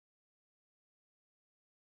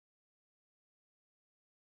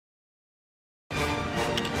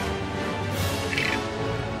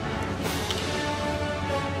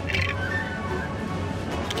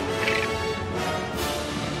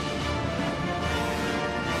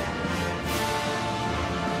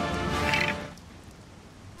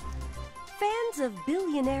of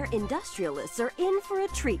billionaire industrialists are in for a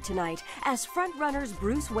treat tonight as frontrunners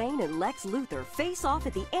Bruce Wayne and Lex Luthor face off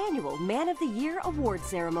at the annual Man of the Year award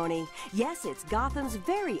ceremony. Yes, it's Gotham's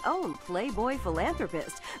very own playboy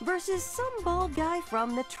philanthropist versus some bald guy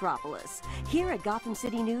from Metropolis. Here at Gotham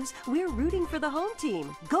City News, we're rooting for the home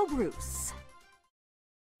team. Go Bruce!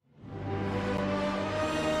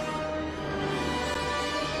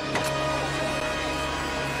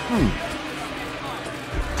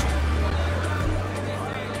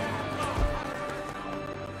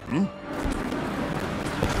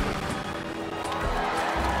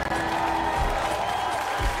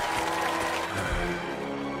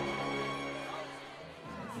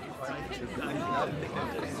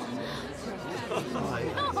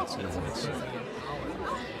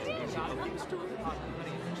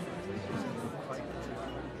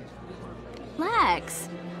 Lex,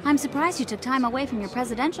 I'm surprised you took time away from your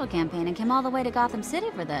presidential campaign and came all the way to Gotham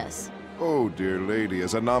City for this. Oh, dear lady,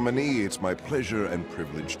 as a nominee, it's my pleasure and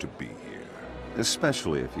privilege to be here.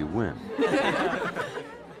 Especially if you win.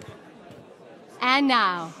 And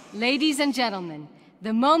now, ladies and gentlemen,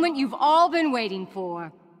 the moment you've all been waiting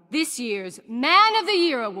for. This year's Man of the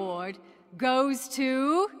Year award goes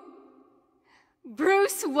to...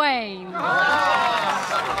 Bruce Wayne.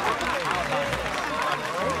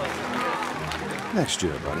 Next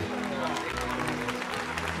year, buddy.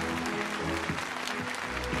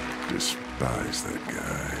 Despise that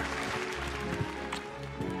guy.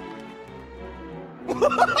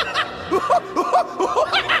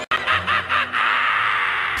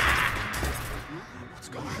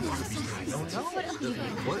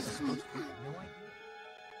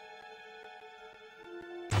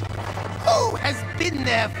 Who has been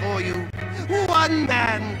there for you? One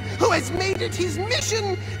man who has made it his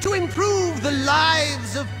mission to improve the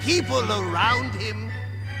lives of people around him.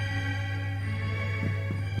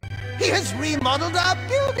 He has remodeled our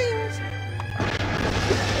buildings,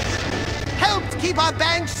 helped keep our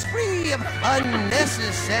banks free of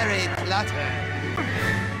unnecessary clutter.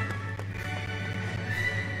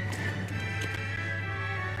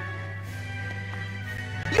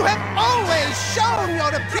 You have always shown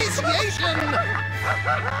your appreciation!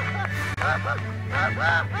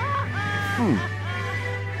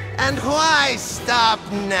 And why stop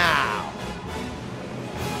now?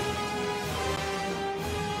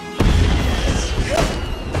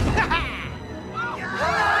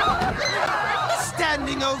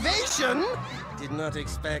 Standing ovation? Did not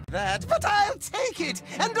expect that, but I'll take it!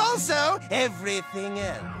 And also, everything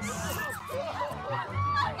else.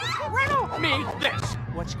 Riddle me this.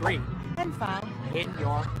 What's green and found in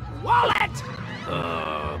your wallet?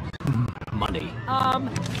 Money.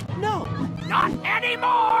 No, not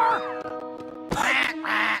anymore!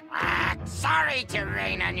 Sorry to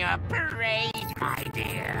rain on your parade, my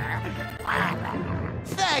dear.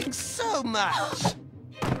 Thanks so much.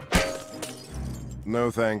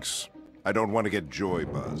 No thanks. I don't want to get joy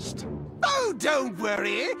buzzed. Oh, don't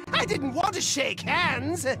worry. I didn't want to shake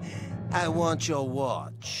hands. I want your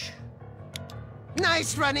watch.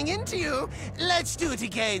 Nice running into you. Let's do it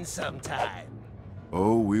again sometime.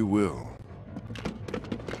 Oh, we will.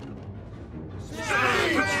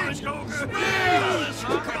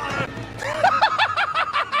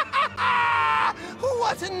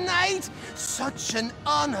 What a night! Such an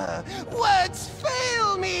honor. Words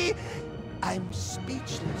fail me. I'm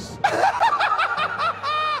speechless.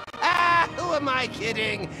 Who am I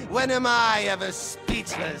kidding? When am I ever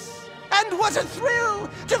speechless? And what a thrill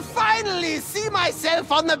to finally see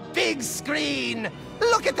myself on the big screen!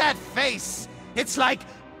 Look at that face! It's like,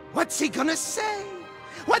 what's he gonna say?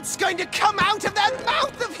 What's going to come out of that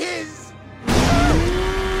mouth of his?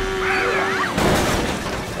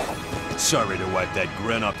 Sorry to wipe that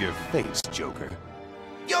grin off your face, Joker.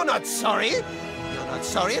 You're not sorry. You're not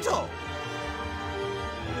sorry at all.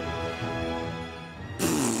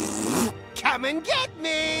 Come and get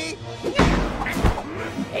me!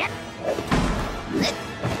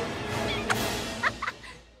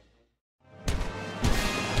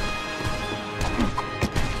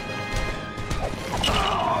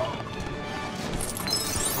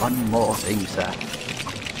 One more thing, sir.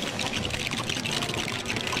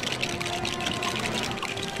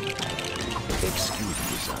 Excuse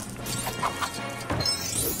me, son.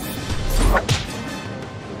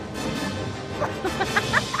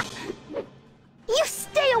 You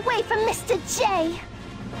stay away from Mr. J!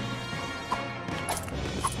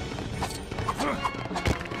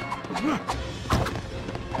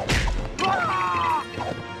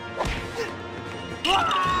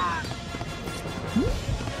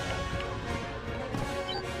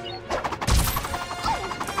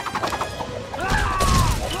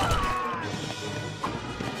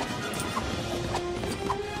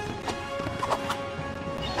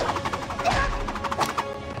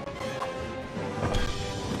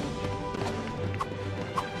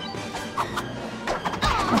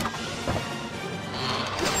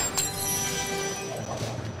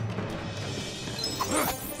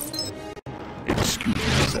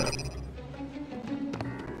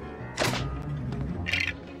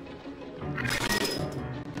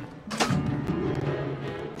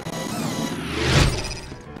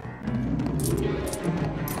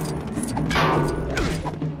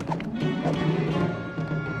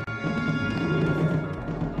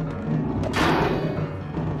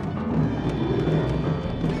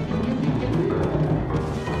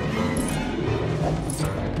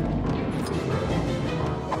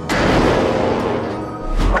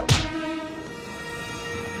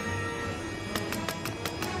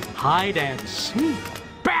 hide and seek.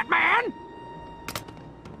 Batman!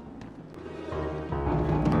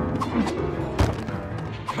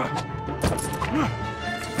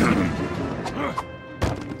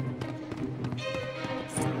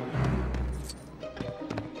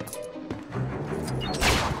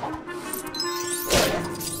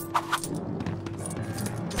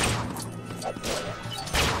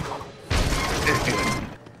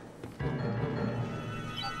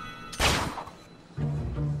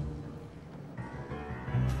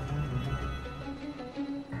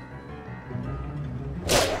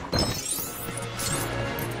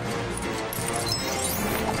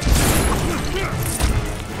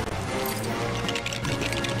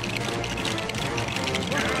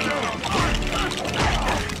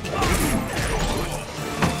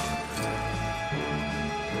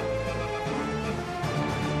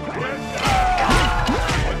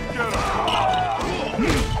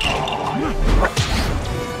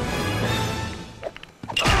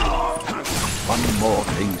 One more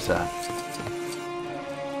thing, sir.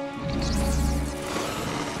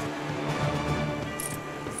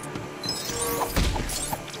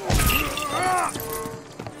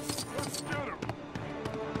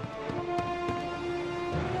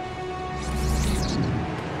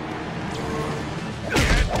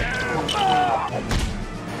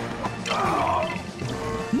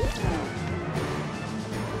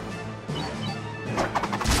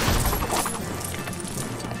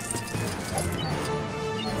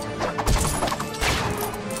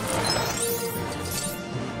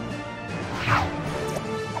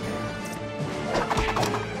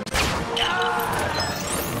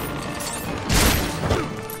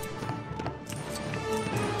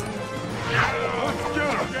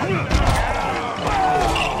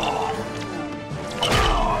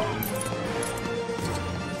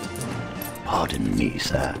 Pardon me,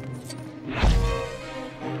 sir.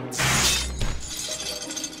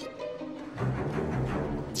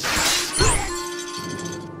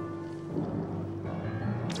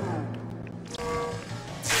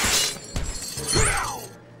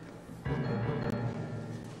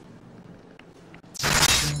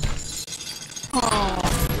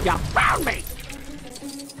 You found me!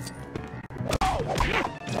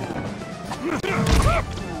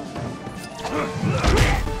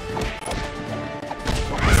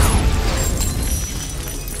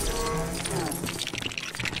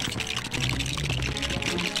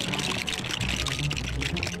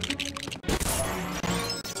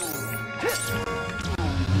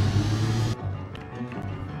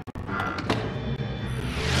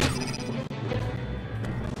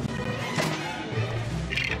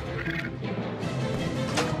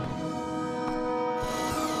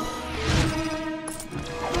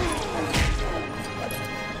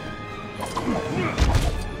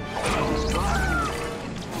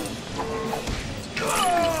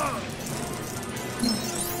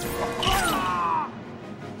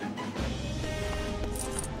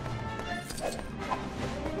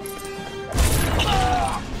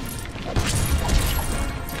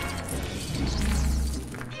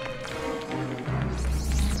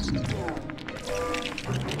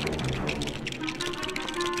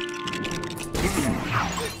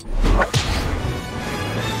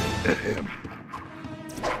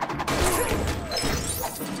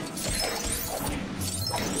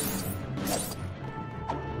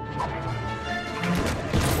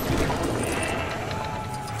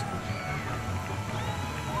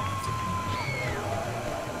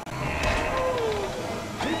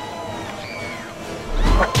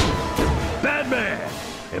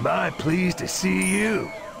 Am I pleased to see you?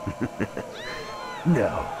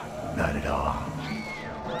 No, not at all.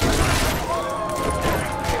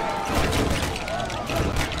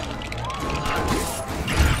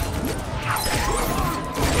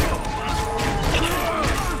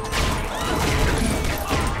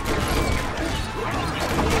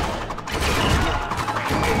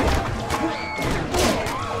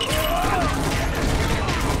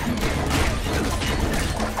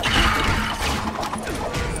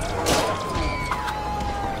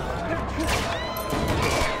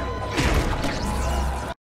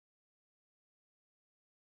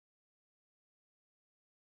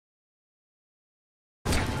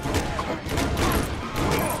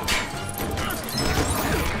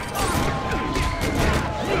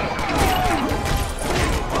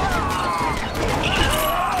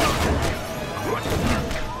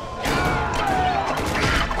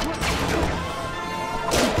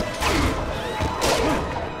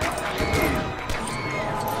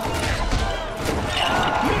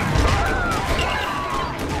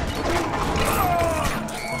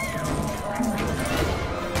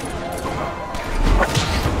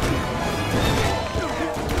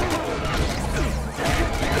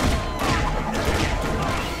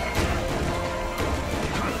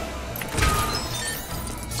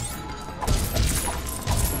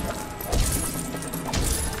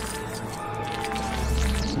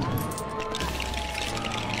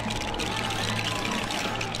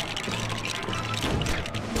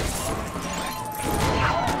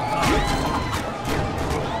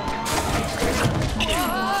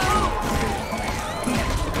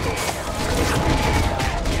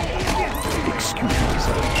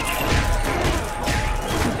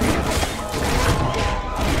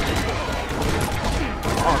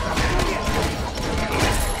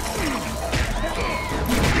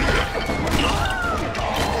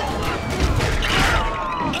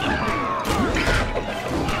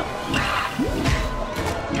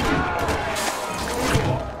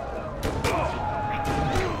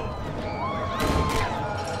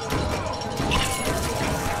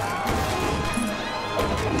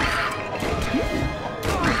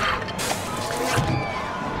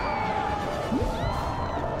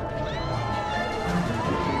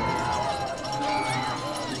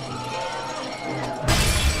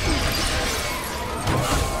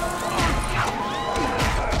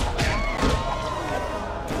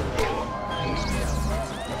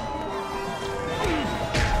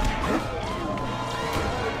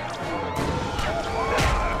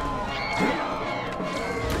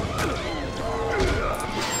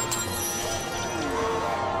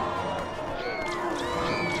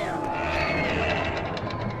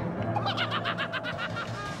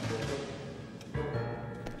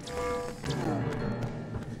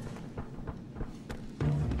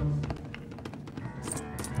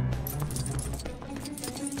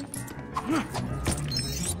 Did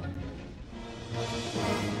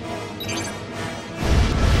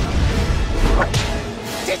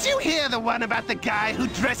you hear the one about the guy who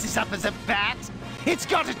dresses up as a bat? It's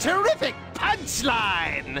got a terrific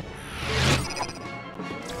punchline!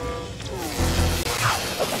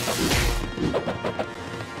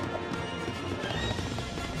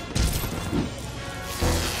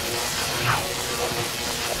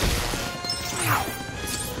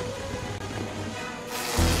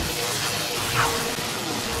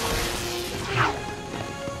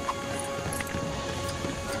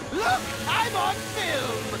 Look, I'm on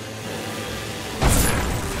film!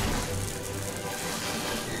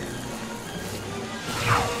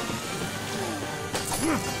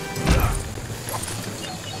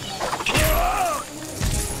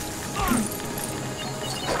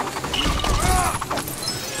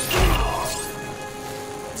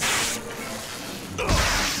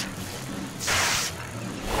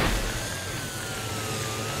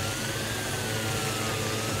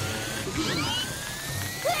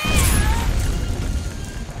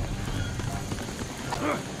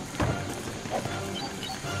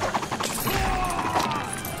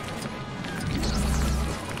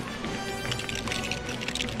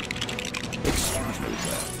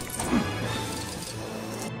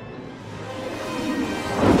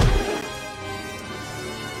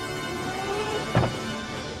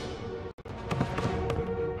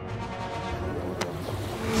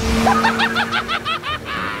 Ha ha ha ha ha!